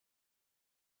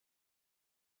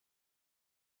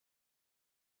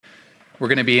We're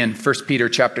going to be in 1 Peter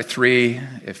chapter 3.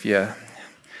 If you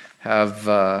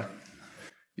have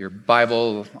your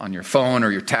Bible on your phone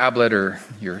or your tablet or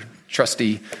your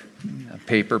trusty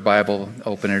paper Bible,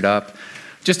 open it up.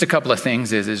 Just a couple of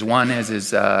things one we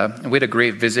had a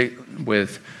great visit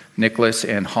with Nicholas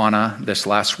and Hannah this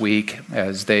last week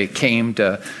as they came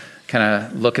to kind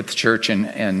of look at the church,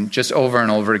 and just over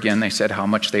and over again they said how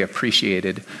much they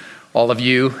appreciated all of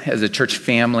you as a church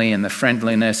family and the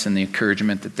friendliness and the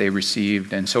encouragement that they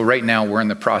received. And so right now we're in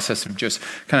the process of just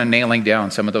kind of nailing down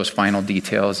some of those final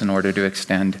details in order to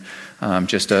extend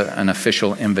just an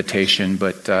official invitation.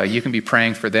 But you can be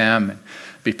praying for them,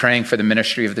 be praying for the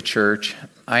ministry of the church.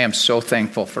 I am so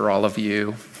thankful for all of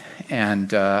you.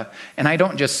 And I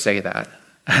don't just say that.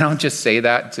 I don't just say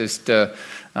that just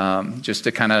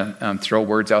to kind of throw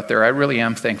words out there. I really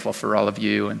am thankful for all of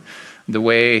you and the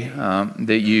way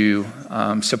that you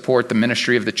support the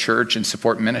ministry of the church and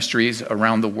support ministries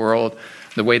around the world,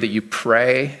 the way that you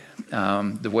pray,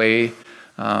 the way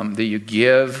that you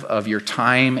give of your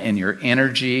time and your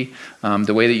energy,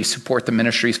 the way that you support the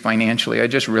ministries financially. I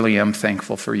just really am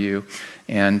thankful for you.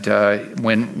 And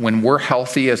when we're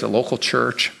healthy as a local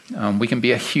church, we can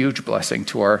be a huge blessing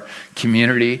to our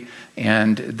community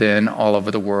and then all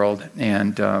over the world.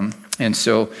 And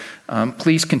so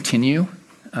please continue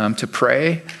to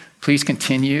pray. Please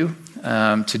continue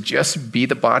to just be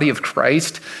the body of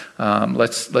Christ.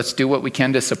 Let's do what we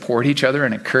can to support each other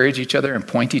and encourage each other and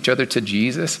point each other to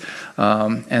Jesus.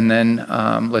 And then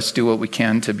let's do what we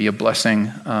can to be a blessing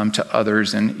to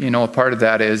others. And a part of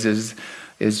that is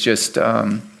just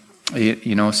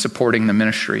supporting the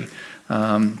ministry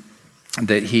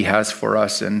that he has for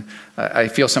us. And I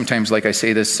feel sometimes like I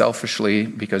say this selfishly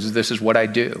because this is what I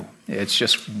do. It's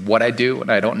just what I do,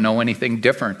 and I don't know anything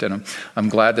different. And I'm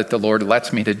glad that the Lord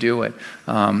lets me to do it.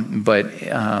 But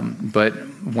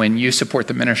when you support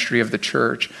the ministry of the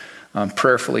church,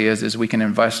 prayerfully as we can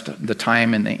invest the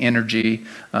time and the energy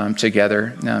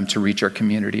together to reach our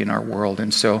community and our world.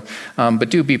 And so, but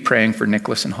do be praying for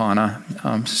Nicholas and Hannah,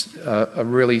 a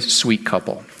really sweet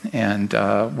couple. And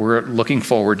we're looking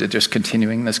forward to just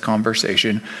continuing this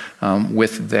conversation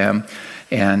with them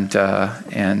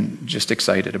and just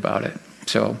excited about it.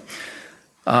 So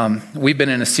we've been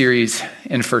in a series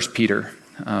in 1 Peter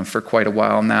for quite a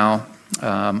while now.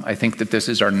 I think that this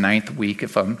is our 9th week,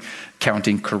 if I'm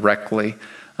counting correctly.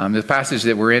 The passage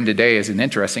that we're in today is an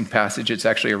interesting passage. It's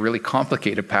actually a really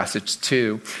complicated passage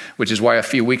too, which is why a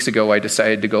few weeks ago I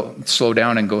decided to go slow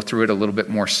down and go through it a little bit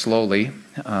more slowly.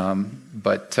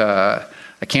 But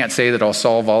I can't say that I'll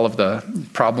solve all of the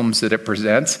problems that it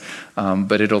presents,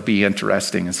 but it'll be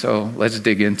interesting. And so let's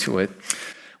dig into it.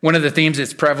 One of the themes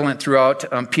that's prevalent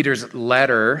throughout Peter's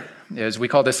letter, is we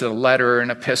call this a letter, an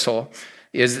epistle,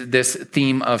 is this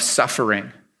theme of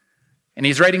suffering. And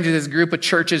he's writing to this group of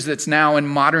churches that's now in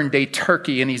modern-day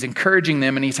Turkey, and he's encouraging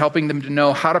them, and he's helping them to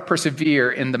know how to persevere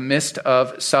in the midst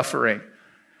of suffering,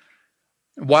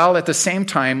 while at the same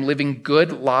time living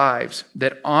good lives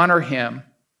that honor him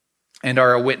and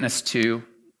are a witness to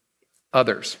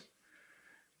others.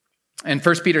 In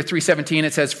 1 Peter 3:17,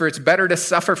 it says, "For it's better to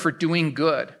suffer for doing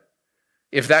good,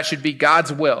 if that should be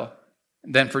God's will,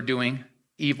 than for doing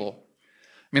evil."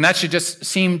 I mean, that should just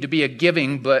seem to be a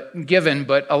given,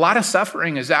 but a lot of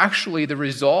suffering is actually the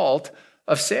result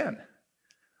of sin.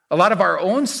 A lot of our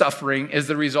own suffering is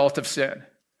the result of sin.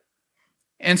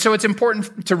 And so it's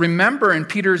important to remember, and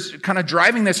Peter's kind of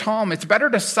driving this home, it's better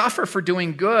to suffer for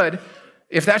doing good,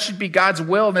 if that should be God's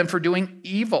will, than for doing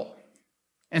evil.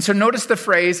 And so notice the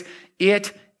phrase,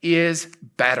 it is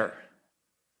better.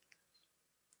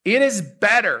 It is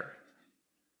better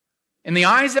in the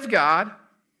eyes of God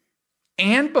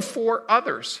and before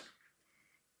others.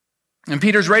 And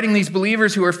Peter's writing these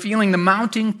believers who are feeling the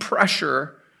mounting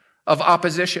pressure of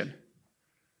opposition.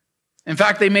 In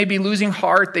fact, they may be losing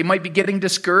heart, they might be getting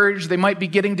discouraged, they might be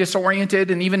getting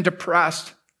disoriented and even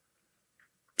depressed.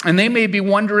 And they may be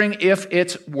wondering if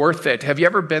it's worth it. Have you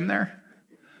ever been there?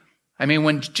 I mean,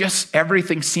 when just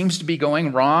everything seems to be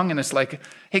going wrong and it's like,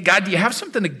 hey, God, do you have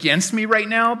something against me right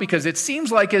now? Because it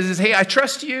seems like it is, hey, I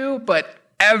trust you, but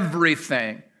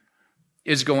everything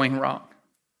is going wrong.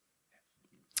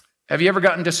 Have you ever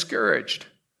gotten discouraged?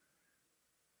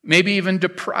 Maybe even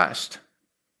depressed?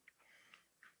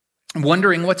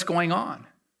 Wondering what's going on?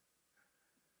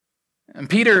 And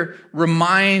Peter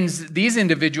reminds these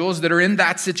individuals that are in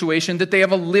that situation that they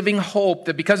have a living hope,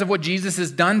 that because of what Jesus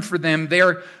has done for them,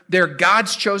 they're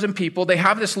God's chosen people. They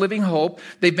have this living hope.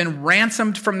 They've been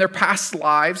ransomed from their past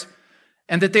lives,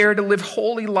 and that they are to live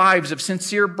holy lives of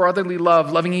sincere brotherly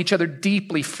love, loving each other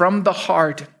deeply from the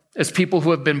heart as people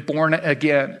who have been born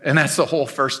again. And that's the whole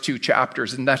first 2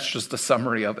 chapters, and that's just a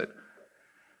summary of it.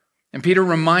 And Peter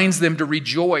reminds them to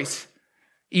rejoice,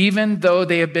 even though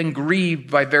they have been grieved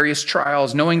by various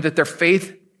trials, knowing that their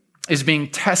faith is being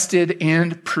tested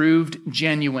and proved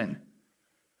genuine.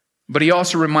 But he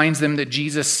also reminds them that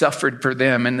Jesus suffered for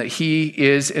them and that he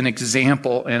is an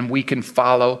example and we can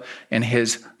follow in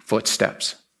his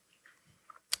footsteps.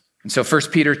 And so 1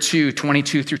 Peter 2,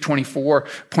 22 through 24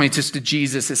 points us to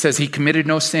Jesus. It says, he committed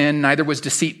no sin, neither was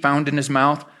deceit found in his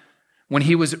mouth. When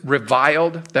he was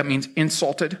reviled, that means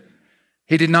insulted,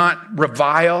 he did not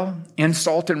revile,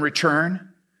 insult, in return.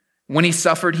 When he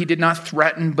suffered, he did not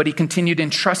threaten, but he continued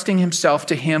entrusting himself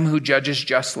to him who judges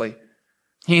justly.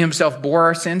 He himself bore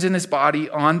our sins in his body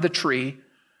on the tree,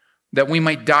 that we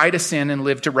might die to sin and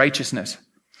live to righteousness.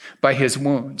 By his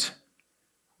wounds,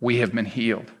 we have been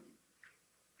healed.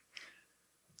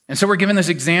 And so we're given this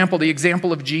example. The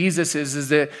example of Jesus is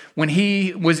that when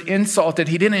he was insulted,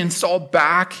 he didn't insult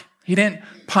back. He didn't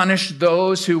punish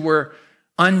those who were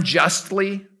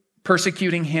unjustly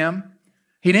persecuting him.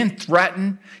 He didn't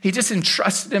threaten. He just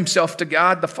entrusted himself to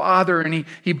God the Father, and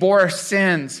he bore our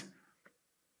sins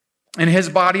in his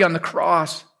body on the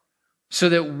cross so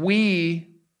that we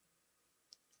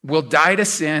will die to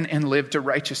sin and live to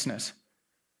righteousness.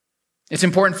 It's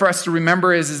important for us to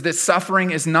remember is that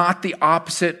suffering is not the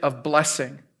opposite of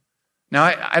blessing. Now,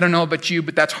 I don't know about you,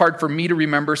 but that's hard for me to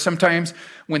remember. Sometimes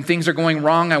when things are going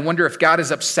wrong, I wonder if God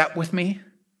is upset with me.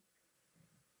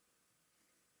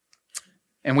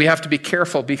 And we have to be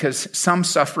careful because some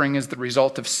suffering is the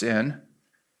result of sin.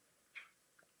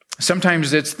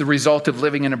 Sometimes it's the result of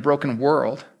living in a broken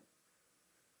world.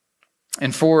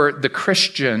 And for the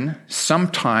Christian,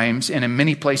 sometimes and in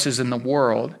many places in the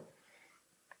world,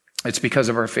 it's because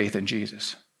of our faith in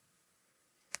Jesus.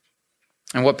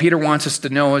 And what Peter wants us to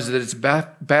know is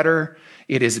that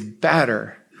it is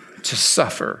better to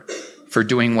suffer for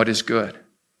doing what is good.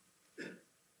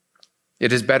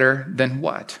 It is better than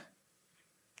what?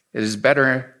 It is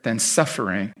better than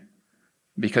suffering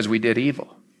because we did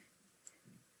evil.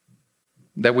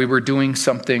 That we were doing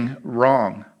something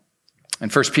wrong. In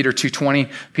 1 Peter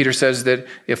 2:20, Peter says that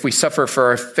if we suffer for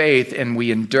our faith and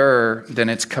we endure, then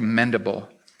it's commendable.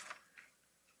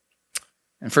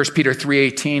 In 1 Peter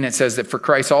 3:18, it says that for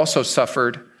Christ also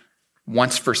suffered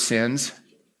once for sins,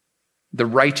 the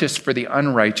righteous for the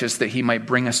unrighteous, that he might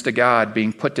bring us to God,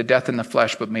 being put to death in the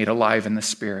flesh, but made alive in the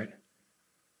spirit.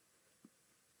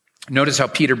 Notice how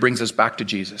Peter brings us back to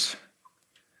Jesus.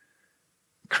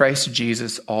 Christ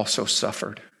Jesus also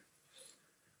suffered.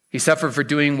 He suffered for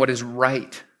doing what is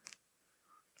right.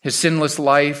 His sinless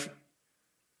life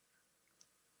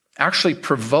actually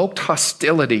provoked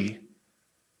hostility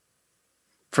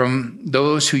from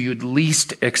those who you'd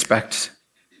least expect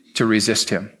to resist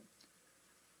him.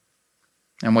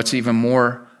 And what's even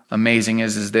more amazing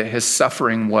is that his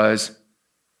suffering was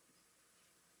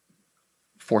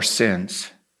for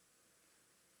sins.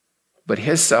 But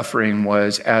his suffering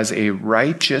was as a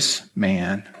righteous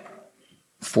man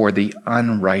for the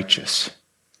unrighteous.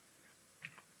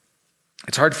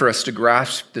 It's hard for us to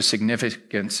grasp the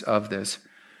significance of this.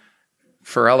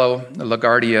 Fiorello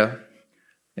LaGuardia,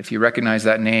 if you recognize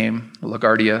that name,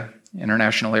 LaGuardia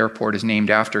International Airport is named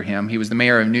after him. He was the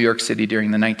mayor of New York City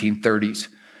during the 1930s.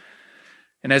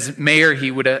 And as mayor,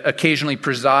 he would occasionally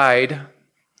preside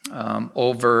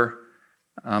over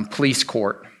police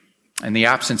court in the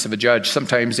absence of a judge.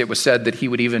 Sometimes it was said that he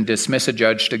would even dismiss a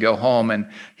judge to go home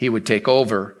and he would take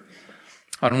over.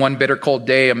 On one bitter cold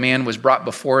day, a man was brought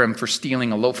before him for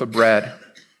stealing a loaf of bread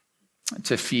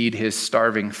to feed his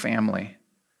starving family.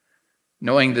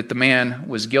 Knowing that the man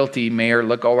was guilty, Mayor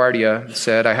LaGuardia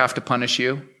said, "I have to punish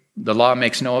you. The law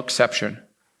makes no exception.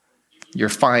 You're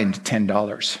fined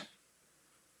 $10.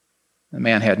 The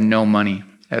man had no money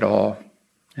at all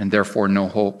and therefore no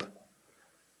hope.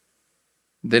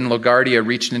 Then LaGuardia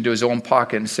reached into his own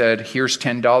pocket and said, "Here's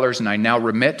 $10 and I now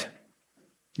remit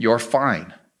your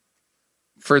fine."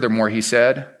 Furthermore, he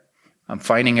said, "I'm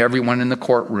fining everyone in the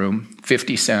courtroom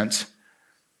 50 cents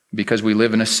because we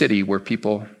live in a city where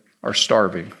people are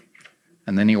starving."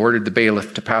 And then he ordered the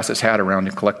bailiff to pass his hat around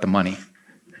and collect the money,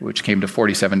 which came to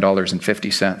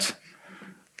 $47.50.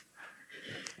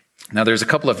 Now, there's a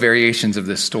couple of variations of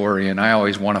this story, and I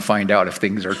always want to find out if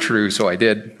things are true, so I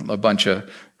did a bunch of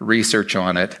research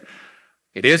on it.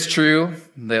 It is true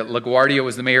that LaGuardia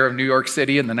was the mayor of New York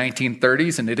City in the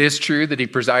 1930s, and it is true that he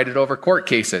presided over court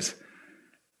cases.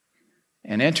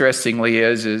 And interestingly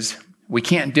is we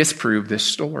can't disprove this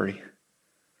story,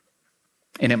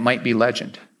 and it might be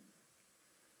legend.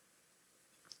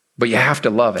 But you have to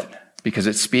love it because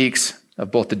it speaks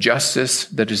of both the justice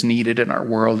that is needed in our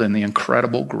world and the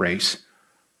incredible grace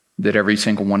that every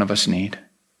single one of us need.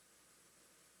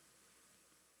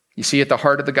 You see, at the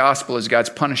heart of the gospel is God's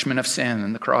punishment of sin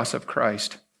and the cross of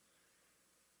Christ.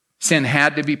 Sin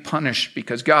had to be punished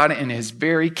because God in his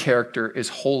very character is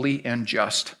holy and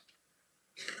just.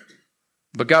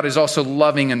 But God is also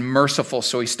loving and merciful,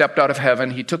 so he stepped out of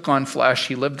heaven, he took on flesh,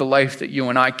 he lived the life that you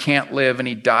and I can't live, and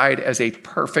he died as a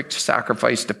perfect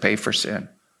sacrifice to pay for sin.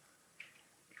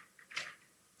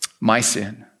 My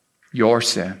sin, your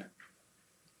sin.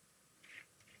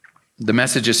 The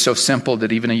message is so simple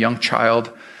that even a young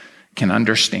child can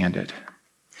understand it.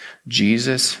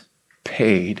 Jesus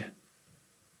paid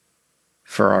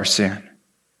for our sin.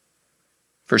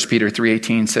 1 Peter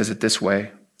 3:18 says it this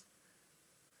way: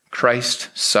 Christ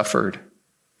suffered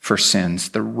for sins,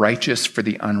 the righteous for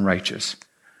the unrighteous,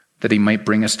 that he might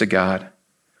bring us to God,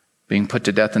 being put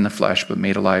to death in the flesh, but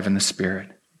made alive in the spirit.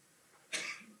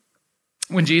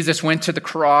 When Jesus went to the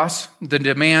cross, the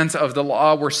demands of the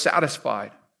law were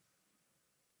satisfied.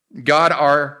 God,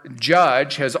 our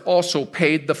judge, has also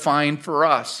paid the fine for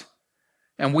us.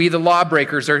 And we, the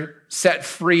lawbreakers, are set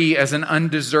free as an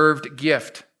undeserved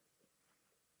gift.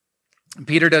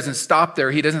 Peter doesn't stop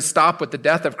there. He doesn't stop with the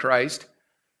death of Christ.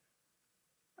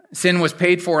 Sin was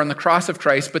paid for on the cross of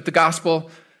Christ, but the gospel,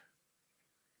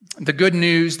 the good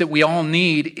news that we all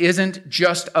need, isn't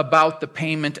just about the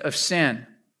payment of sin.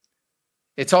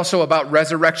 It's also about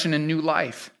resurrection and new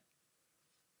life.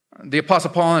 The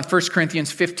Apostle Paul in 1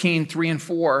 Corinthians 15, 3 and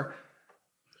 4,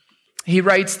 he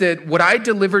writes that what I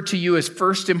delivered to you as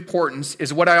first importance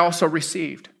is what I also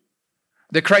received.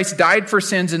 That Christ died for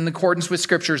sins in accordance with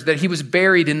Scriptures, that he was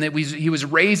buried, and that he was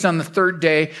raised on the third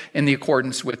day in the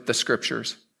accordance with the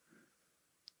Scriptures.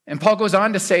 And Paul goes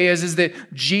on to say is that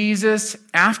Jesus,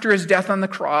 after his death on the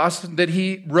cross, that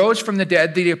he rose from the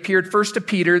dead, that he appeared first to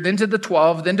Peter, then to the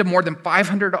 12, then to more than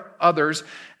 500 others,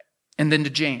 and then to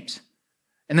James.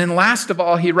 And then last of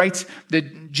all, he writes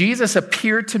that Jesus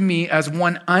appeared to me as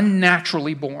one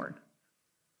unnaturally born.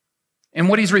 And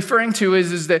what he's referring to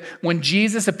is that when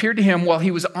Jesus appeared to him while he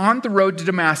was on the road to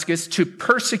Damascus to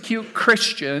persecute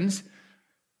Christians,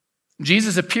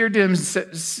 Jesus appeared to him and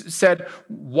said,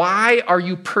 "Why are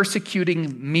you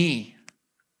persecuting me?"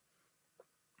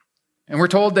 And we're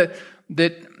told that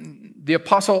the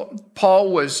Apostle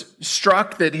Paul was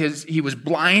struck, that he was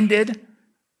blinded.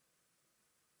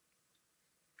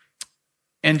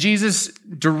 And Jesus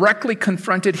directly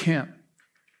confronted him.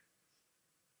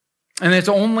 And it's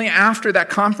only after that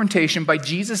confrontation by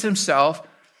Jesus himself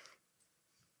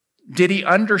did he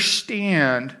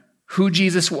understand who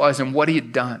Jesus was and what he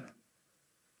had done.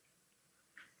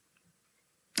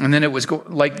 And then it was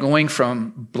like going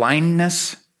from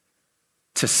blindness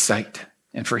to sight.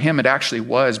 And for him it actually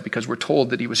was, because we're told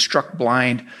that he was struck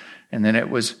blind, and then it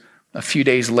was a few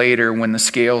days later when the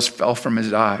scales fell from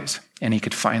his eyes and he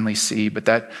could finally see. But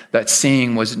that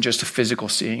seeing wasn't just a physical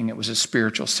seeing, it was a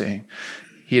spiritual seeing.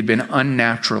 He had been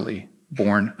unnaturally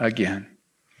born again.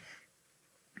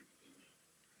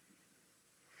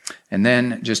 And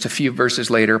then just a few verses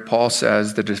later, Paul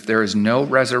says that if there is no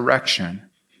resurrection,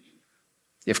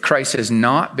 if Christ has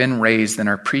not been raised, then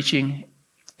our preaching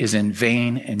is in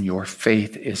vain and your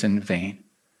faith is in vain.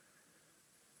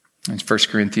 And 1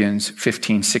 Corinthians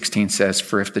 15, 16 says,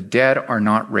 "For if the dead are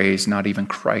not raised, not even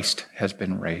Christ has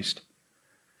been raised."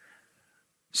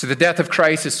 So the death of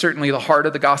Christ is certainly the heart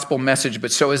of the gospel message,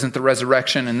 but so isn't the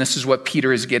resurrection. And this is what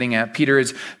Peter is getting at. Peter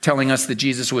is telling us that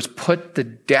Jesus was put to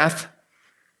death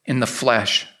in the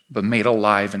flesh, but made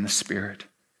alive in the spirit.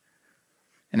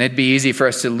 And it'd be easy for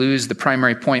us to lose the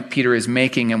primary point Peter is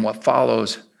making in what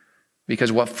follows,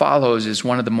 because what follows is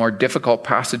one of the more difficult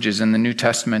passages in the New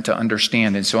Testament to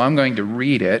understand. And so I'm going to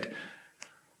read it,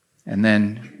 and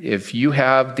then if you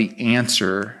have the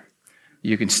answer,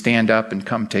 you can stand up and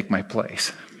come take my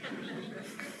place.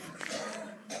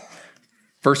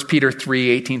 1 Peter 3,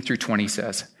 18 through 20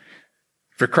 says,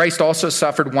 "For Christ also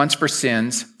suffered once for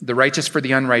sins, the righteous for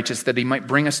the unrighteous, that he might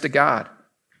bring us to God,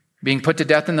 being put to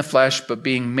death in the flesh, but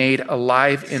being made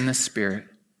alive in the spirit,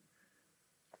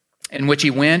 in which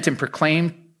he went and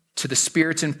proclaimed to the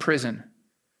spirits in prison,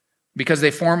 because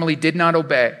they formerly did not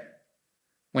obey,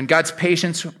 when God's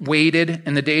patience waited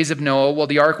in the days of Noah while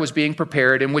the ark was being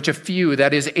prepared, in which a few,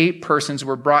 that is 8 persons,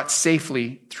 were brought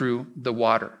safely through the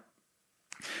water."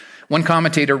 One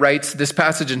commentator writes, this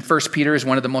passage in 1 Peter is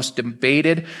one of the most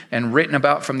debated and written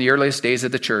about from the earliest days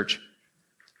of the church.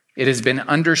 It has been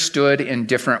understood in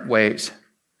different ways.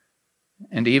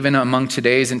 And even among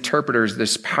today's interpreters,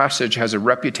 this passage has a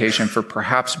reputation for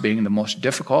perhaps being the most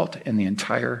difficult in the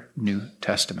entire New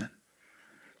Testament.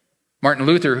 Martin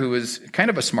Luther, who was kind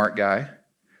of a smart guy,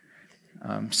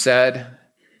 said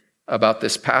about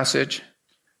this passage,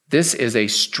 "This is a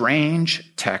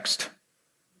strange text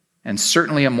and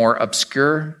certainly a more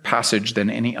obscure passage than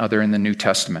any other in the New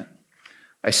Testament.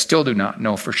 I still do not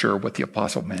know for sure what the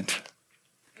apostle meant."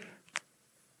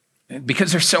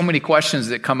 Because there's so many questions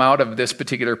that come out of this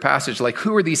particular passage, like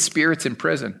who are these spirits in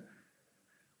prison?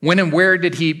 When and where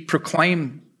did he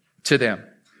proclaim to them?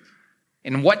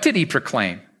 And what did he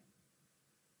proclaim?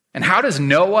 And how does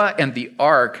Noah and the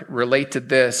ark relate to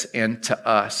this and to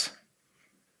us?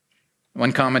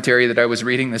 One commentary that I was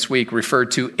reading this week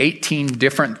referred to 18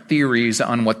 different theories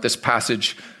on what this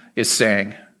passage is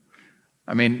saying.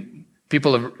 I mean,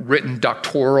 people have written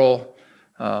doctoral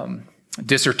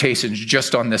dissertations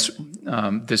just on this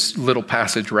little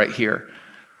passage right here.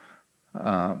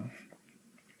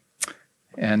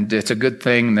 And it's a good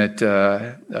thing that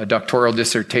a doctoral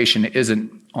dissertation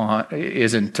isn't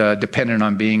dependent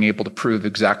on being able to prove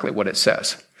exactly what it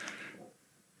says.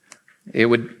 It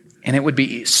would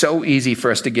be so easy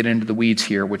for us to get into the weeds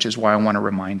here, which is why I want to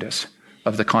remind us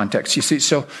of the context. You see,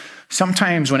 so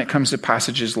sometimes when it comes to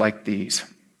passages like these,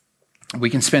 we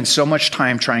can spend so much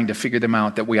time trying to figure them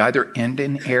out that we either end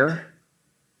in error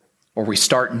or we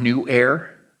start new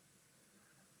error.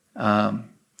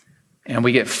 And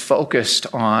we get focused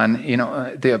on,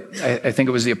 I think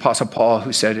it was the Apostle Paul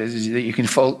who said is that you can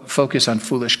focus on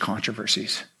foolish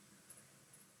controversies.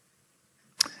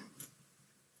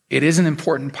 It is an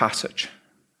important passage.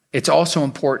 It's also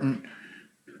important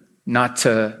not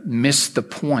to miss the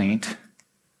point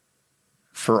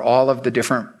for all of the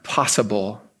different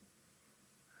possible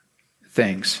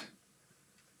things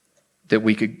that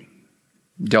we could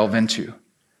delve into.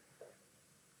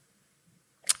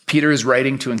 Peter is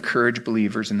writing to encourage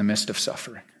believers in the midst of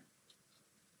suffering.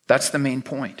 That's the main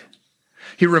point.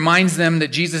 He reminds them that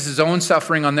Jesus' own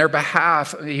suffering on their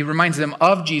behalf, he reminds them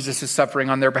of Jesus' suffering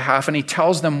on their behalf, and he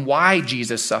tells them why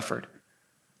Jesus suffered,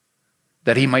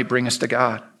 that he might bring us to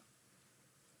God.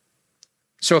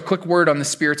 So a quick word on the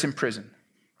spirits in prison.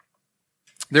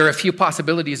 There are a few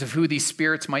possibilities of who these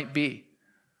spirits might be.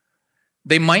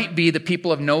 They might be the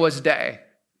people of Noah's day,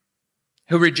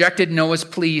 who rejected Noah's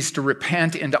pleas to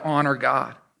repent and to honor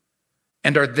God,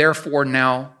 and are therefore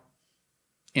now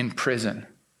in prison,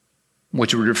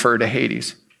 which would refer to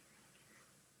Hades.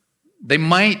 They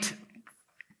might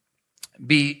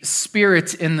be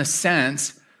spirits in the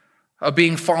sense of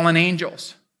being fallen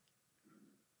angels.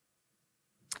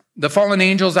 The fallen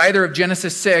angels, either of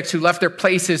Genesis 6, who left their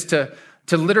places to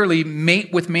literally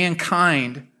mate with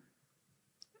mankind.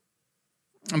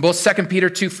 And both 2 Peter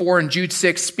 2:4 and Jude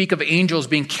 6 speak of angels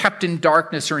being kept in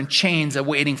darkness or in chains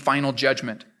awaiting final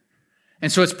judgment.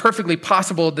 And so it's perfectly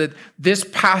possible that this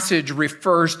passage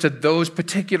refers to those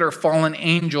particular fallen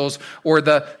angels or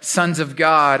the sons of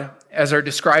God, as are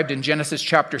described in Genesis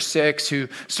chapter 6, who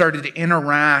started to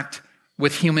interact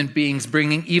with human beings,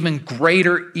 bringing even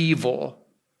greater evil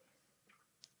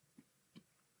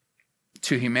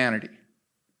to humanity.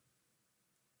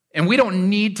 And we don't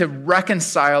need to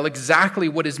reconcile exactly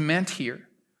what is meant here.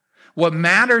 What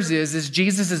matters is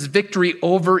Jesus' victory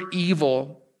over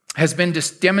evil has been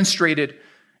demonstrated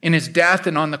in his death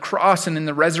and on the cross and in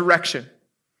the resurrection.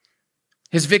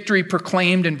 His victory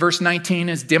proclaimed in verse 19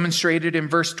 is demonstrated in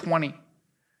verse 20.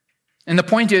 And the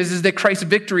point is that Christ's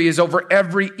victory is over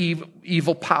every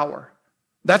evil power.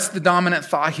 That's the dominant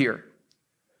thought here.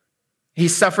 He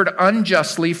suffered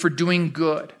unjustly for doing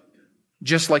good,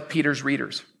 just like Peter's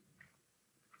readers.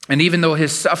 And even though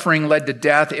his suffering led to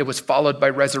death, it was followed by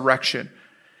resurrection,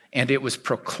 and it was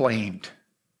proclaimed.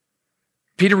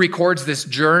 Peter records this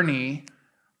journey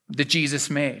that Jesus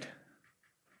made.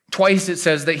 Twice it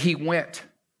says that he went.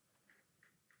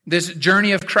 This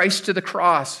journey of Christ to the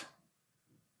cross,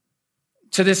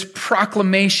 to this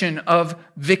proclamation of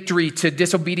victory to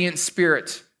disobedient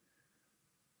spirits,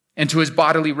 and to his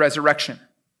bodily resurrection.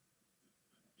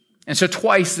 And so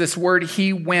twice this word,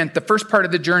 he went. The first part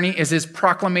of the journey is his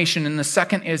proclamation, and the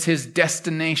second is his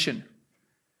destination.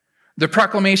 The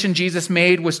proclamation Jesus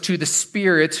made was to the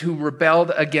spirits who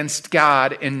rebelled against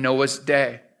God in Noah's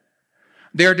day.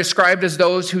 They are described as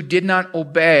those who did not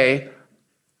obey,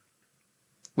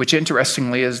 which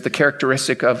interestingly is the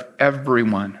characteristic of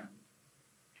everyone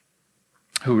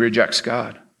who rejects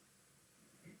God.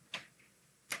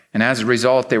 And as a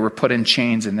result, they were put in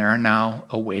chains and they are now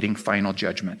awaiting final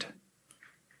judgment.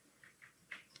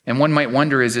 And one might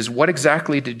wonder is what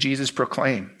exactly did Jesus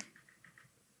proclaim?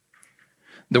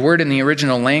 The word in the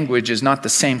original language is not the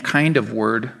same kind of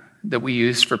word that we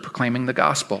use for proclaiming the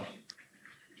gospel.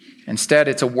 Instead,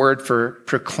 it's a word for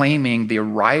proclaiming the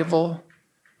arrival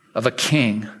of a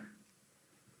king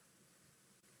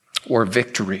or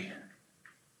victory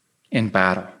in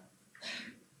battle.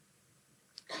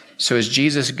 So as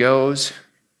Jesus goes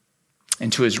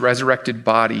into his resurrected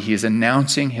body, he is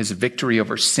announcing his victory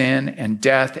over sin and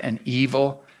death and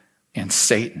evil and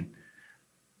Satan.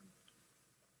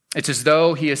 It's as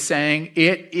though he is saying,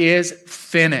 it is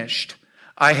finished.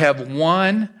 I have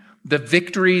won the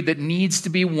victory that needs to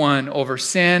be won over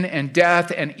sin and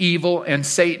death and evil and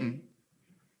Satan.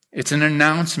 It's an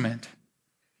announcement.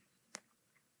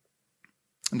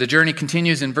 The journey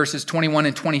continues in verses 21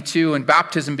 and 22, and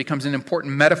baptism becomes an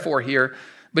important metaphor here.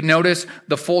 But notice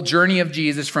the full journey of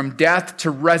Jesus from death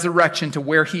to resurrection to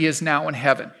where he is now in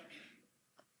heaven.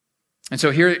 And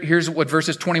so here's what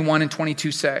verses 21 and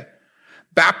 22 say.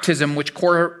 Baptism, which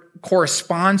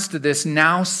corresponds to this,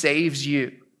 now saves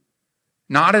you,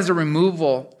 not as a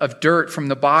removal of dirt from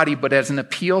the body, but as an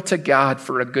appeal to God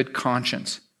for a good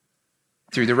conscience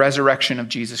through the resurrection of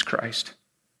Jesus Christ,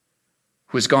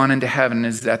 who has gone into heaven and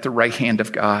is at the right hand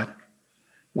of God,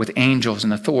 with angels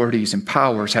and authorities and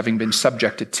powers having been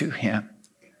subjected to him.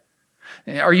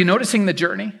 Are you noticing the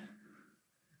journey?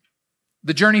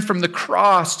 The journey from the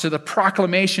cross to the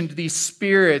proclamation to these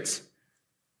spirits,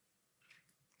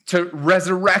 to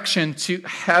resurrection, to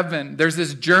heaven. There's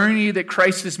this journey that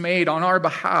Christ has made on our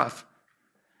behalf.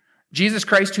 Jesus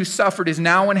Christ, who suffered, is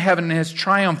now in heaven and has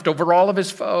triumphed over all of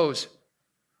his foes.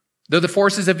 Though the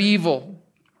forces of evil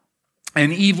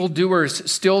and evildoers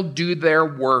still do their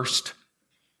worst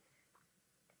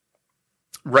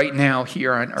right now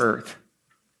here on earth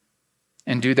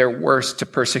and do their worst to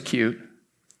persecute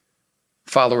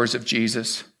followers of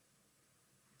Jesus.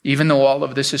 Even though all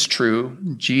of this is true,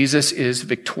 Jesus is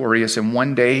victorious, and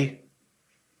one day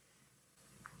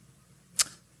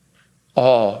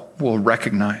all will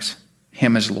recognize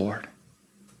him as Lord.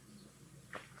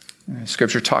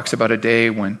 Scripture talks about a day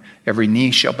when every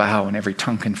knee shall bow and every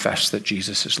tongue confess that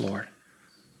Jesus is Lord.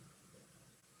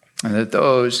 And that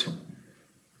those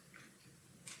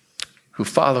who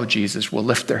follow Jesus will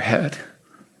lift their head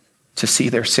to see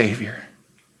their Savior.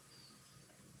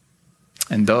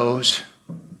 And those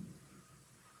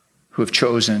who have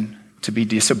chosen to be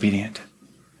disobedient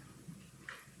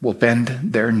will bend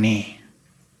their knee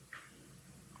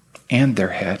and their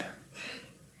head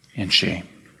in shame.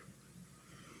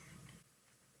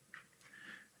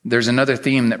 There's another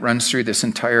theme that runs through this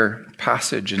entire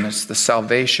passage, and it's the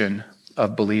salvation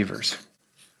of believers.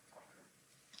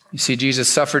 You see, Jesus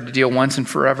suffered to deal once and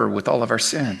forever with all of our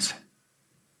sins.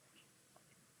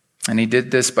 And he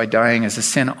did this by dying as a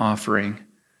sin offering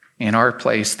in our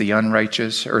place, the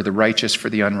unrighteous, or the righteous for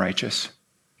the unrighteous.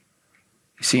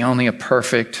 You see, only a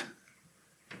perfect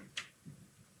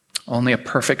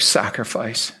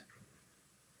sacrifice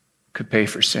could pay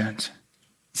for sins.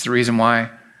 It's the reason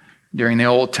why during the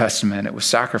Old Testament it was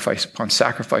sacrifice upon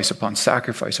sacrifice upon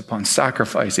sacrifice upon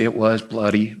sacrifice. It was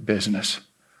bloody business.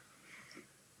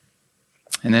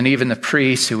 And then even the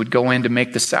priests who would go in to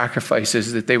make the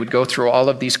sacrifices, that they would go through all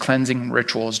of these cleansing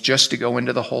rituals just to go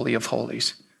into the Holy of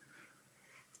Holies.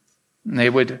 And they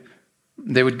would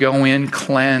go in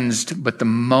cleansed, but the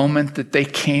moment that they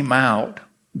came out,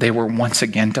 they were once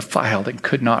again defiled and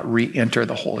could not re-enter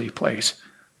the holy place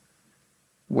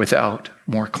without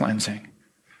more cleansing.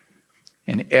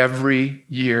 And every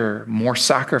year, more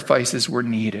sacrifices were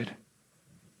needed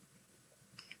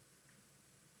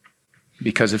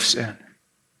because of sin.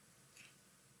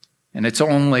 And it's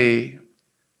only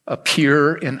a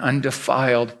pure and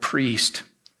undefiled priest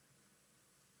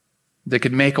that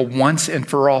could make a once and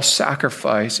for all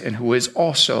sacrifice, and who is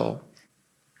also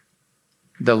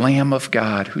the Lamb of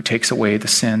God who takes away the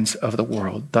sins of the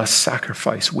world. Thus,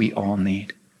 sacrifice we all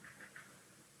need.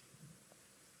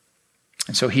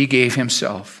 And so he gave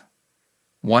himself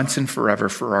once and forever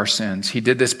for our sins. He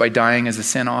did this by dying as a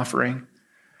sin offering.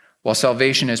 While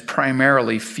salvation is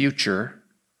primarily future,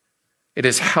 it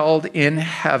is held in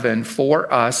heaven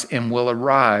for us and will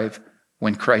arrive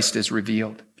when Christ is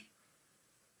revealed.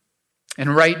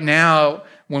 And right now,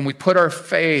 when we put our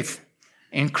faith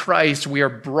in Christ, we are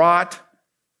brought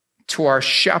to our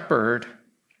shepherd.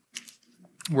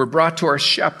 We're brought to our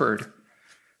shepherd,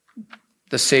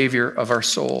 the Savior of our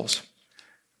souls.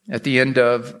 At the end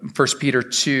of 1 Peter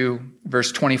 2,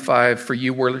 verse 25, for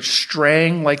you were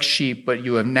straying like sheep, but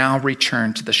you have now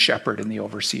returned to the shepherd and the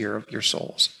overseer of your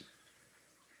souls.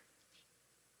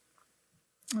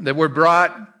 That we're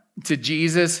brought to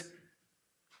Jesus,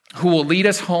 who will lead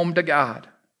us home to God.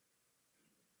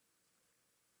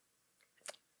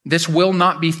 This will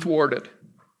not be thwarted.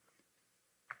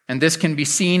 And this can be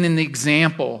seen in the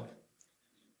example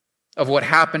of what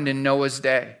happened in Noah's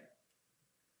day.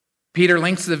 Peter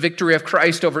links the victory of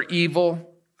Christ over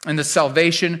evil and the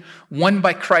salvation won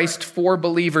by Christ for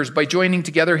believers by joining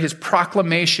together his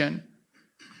proclamation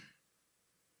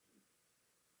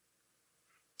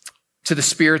to the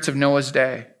spirits of Noah's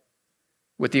day.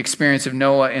 With the experience of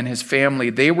Noah and his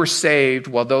family, they were saved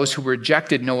while those who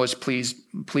rejected Noah's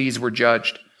pleas were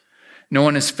judged.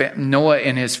 Noah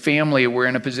and his family were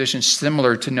in a position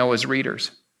similar to Noah's readers.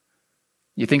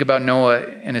 You think about Noah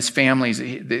and his families,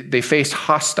 they faced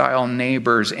hostile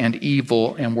neighbors and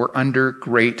evil and were under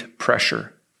great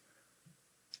pressure.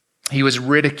 He was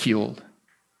ridiculed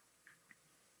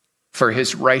for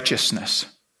his righteousness,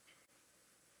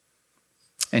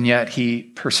 and yet he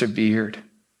persevered.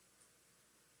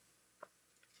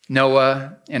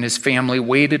 Noah and his family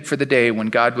waited for the day when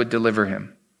God would deliver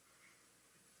him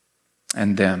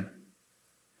and them.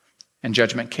 And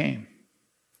judgment came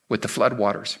with the flood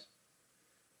waters.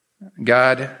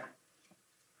 God,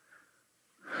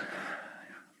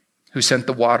 who sent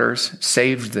the waters,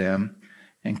 saved them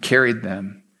and carried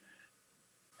them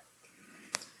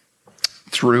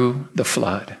through the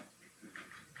flood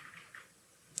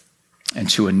and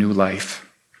to a new life.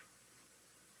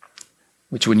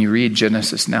 Which when you read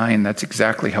Genesis 9, that's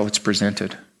exactly how it's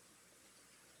presented.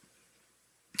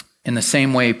 In the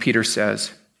same way, Peter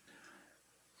says,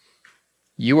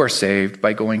 you are saved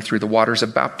by going through the waters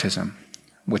of baptism,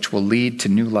 which will lead to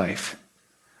new life.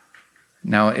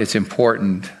 Now, it's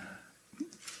important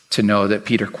to know that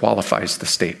Peter qualifies the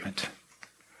statement.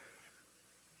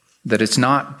 That it's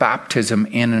not baptism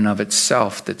in and of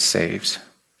itself that saves.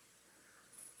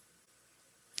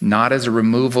 Not as a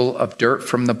removal of dirt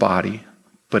from the body,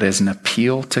 but as an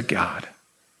appeal to God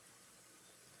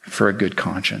for a good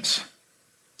conscience.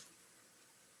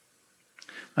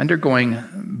 Undergoing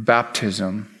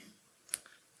baptism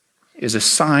is a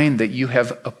sign that you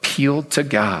have appealed to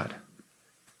God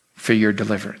for your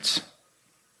deliverance.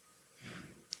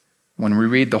 When we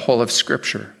read the whole of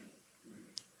Scripture,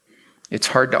 it's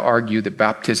hard to argue that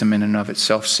baptism in and of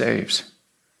itself saves.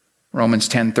 Romans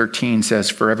 10:13 says,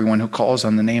 for everyone who calls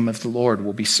on the name of the Lord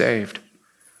will be saved.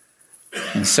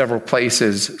 In several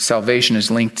places, salvation is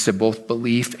linked to both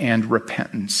belief and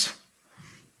repentance.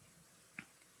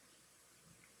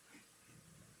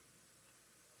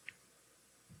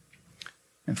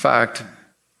 In fact,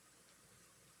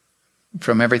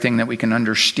 from everything that we can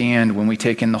understand when we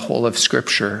take in the whole of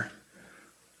Scripture,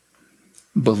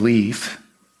 belief,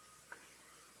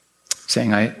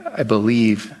 saying, I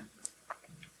believe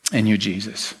in you,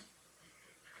 Jesus.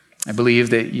 I believe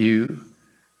that you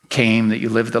came, that you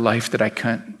lived the life that I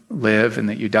couldn't live, and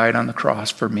that you died on the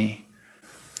cross for me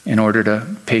in order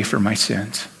to pay for my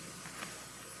sins.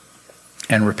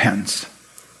 And repentance.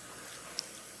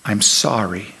 I'm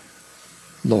sorry,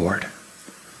 Lord,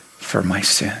 for my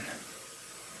sin.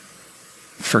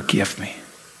 Forgive me.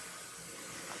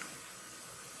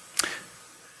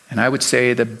 And I would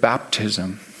say that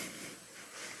baptism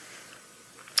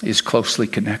is closely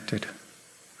connected.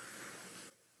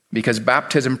 Because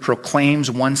baptism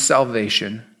proclaims one's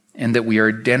salvation and that we are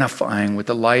identifying with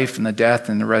the life and the death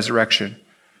and the resurrection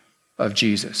of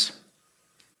Jesus.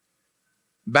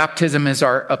 Baptism is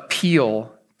our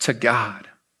appeal to God,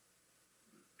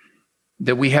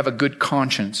 that we have a good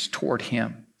conscience toward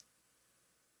him.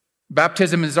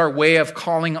 Baptism is our way of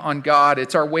calling on God.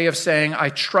 It's our way of saying, I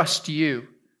trust you.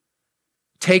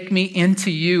 Take me into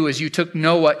you as you took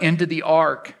Noah into the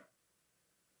ark.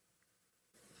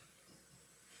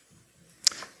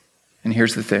 And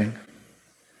here's the thing.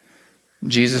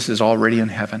 Jesus is already in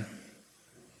heaven.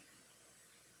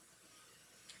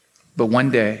 But one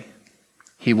day,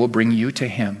 he will bring you to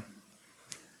him.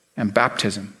 And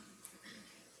baptism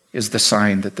is the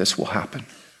sign that this will happen.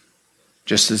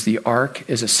 Just as the ark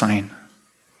is a sign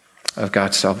of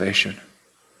God's salvation.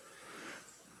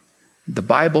 The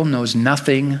Bible knows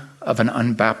nothing of an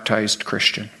unbaptized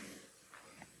Christian.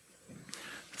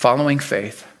 Following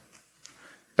faith,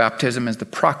 baptism is the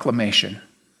proclamation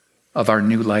of our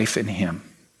new life in him.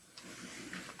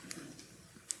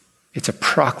 It's a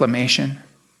proclamation.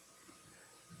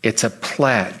 It's a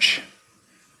pledge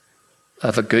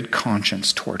of a good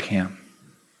conscience toward him.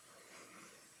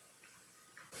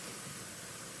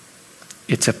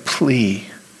 It's a plea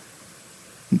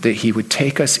that he would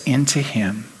take us into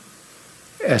him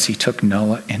as he took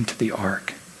Noah into the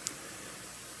ark.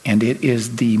 And it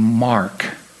is the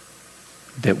mark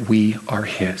that we are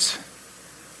his.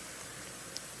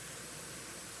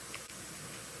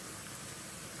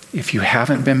 If you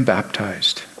haven't been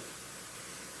baptized,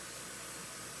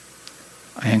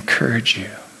 I encourage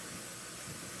you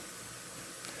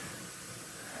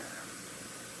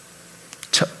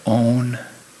to own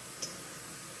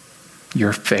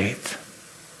your faith.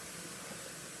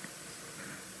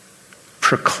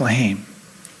 proclaim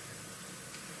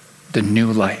the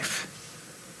new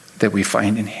life that we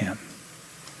find in him.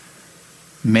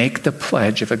 Make the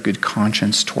pledge of a good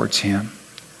conscience towards him.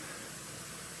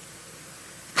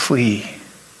 Plea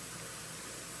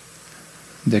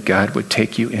that God would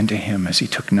take you into him as he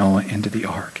took Noah into the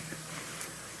ark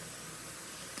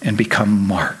and become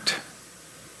marked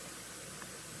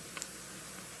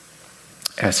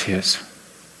as his.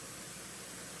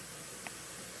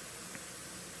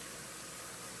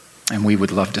 And we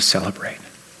would love to celebrate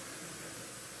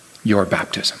your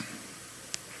baptism.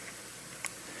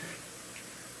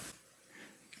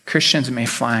 Christians may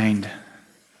find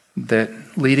that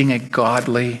leading a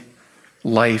godly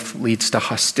life leads to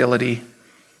hostility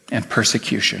and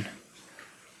persecution.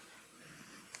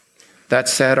 That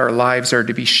said, our lives are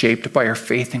to be shaped by our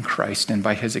faith in Christ and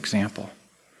by his example.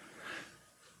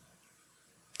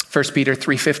 1 Peter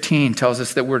 3:15 tells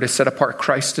us that we're to set apart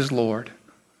Christ as Lord,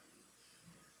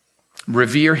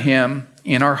 revere him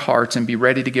in our hearts, and be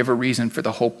ready to give a reason for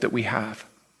the hope that we have.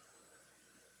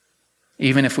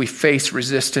 Even if we face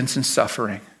resistance and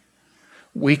suffering,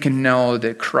 we can know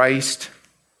that Christ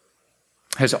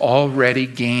has already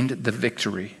gained the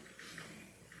victory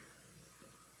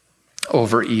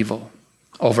over evil,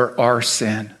 over our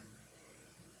sin,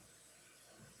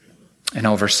 and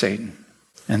over Satan,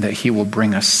 and that he will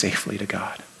bring us safely to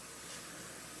God.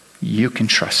 You can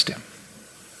trust him.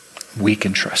 We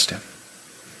can trust him.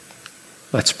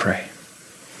 Let's pray.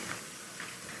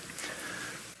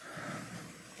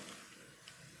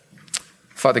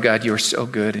 Father God, you are so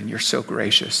good and you're so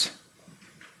gracious.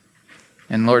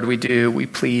 And Lord, we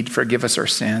plead, forgive us our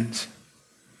sins.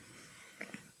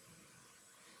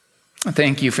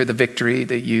 Thank you for the victory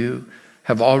that you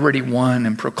have already won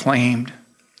and proclaimed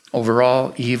over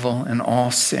all evil and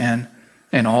all sin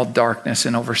and all darkness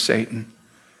and over Satan.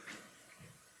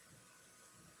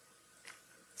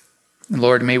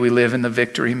 Lord, may we live in the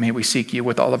victory. May we seek you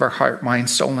with all of our heart, mind,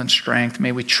 soul, and strength.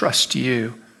 May we trust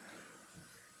you.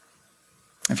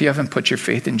 If you haven't put your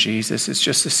faith in Jesus, it's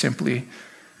just as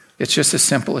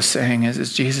simple as saying,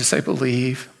 is Jesus, I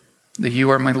believe that you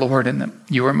are my Lord and that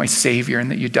you are my Savior and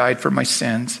that you died for my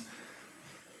sins.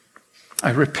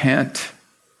 I repent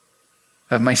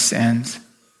of my sins.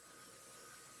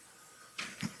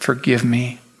 Forgive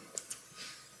me.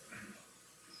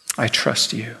 I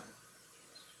trust you.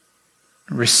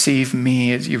 Receive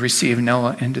me as you receive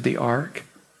Noah into the ark.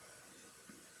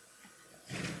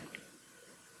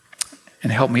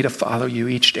 And help me to follow you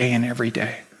each day and every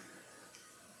day.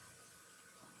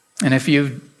 And if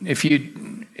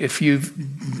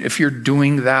you're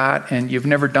doing that and you've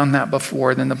never done that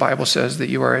before, then the Bible says that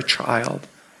you are a child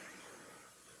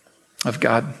of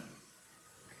God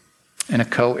and a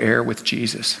co-heir with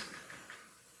Jesus.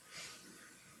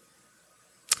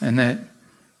 And that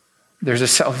there's a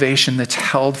salvation that's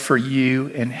held for you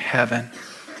in heaven.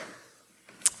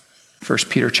 1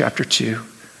 Peter chapter 2.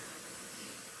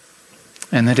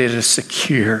 And that it is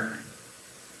secure,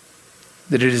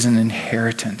 that it is an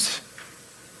inheritance,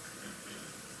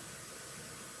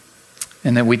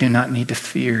 and that we do not need to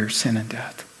fear sin and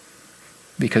death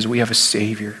because we have a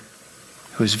Savior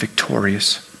who is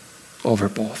victorious over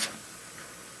both.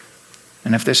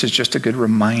 And if this is just a good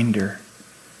reminder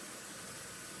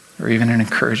or even an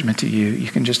encouragement to you, you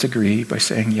can just agree by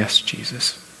saying, yes,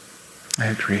 Jesus, I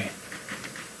agree.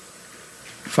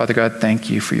 Father God, thank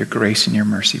you for your grace and your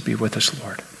mercy. Be with us,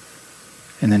 Lord.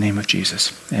 In the name of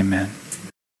Jesus, amen.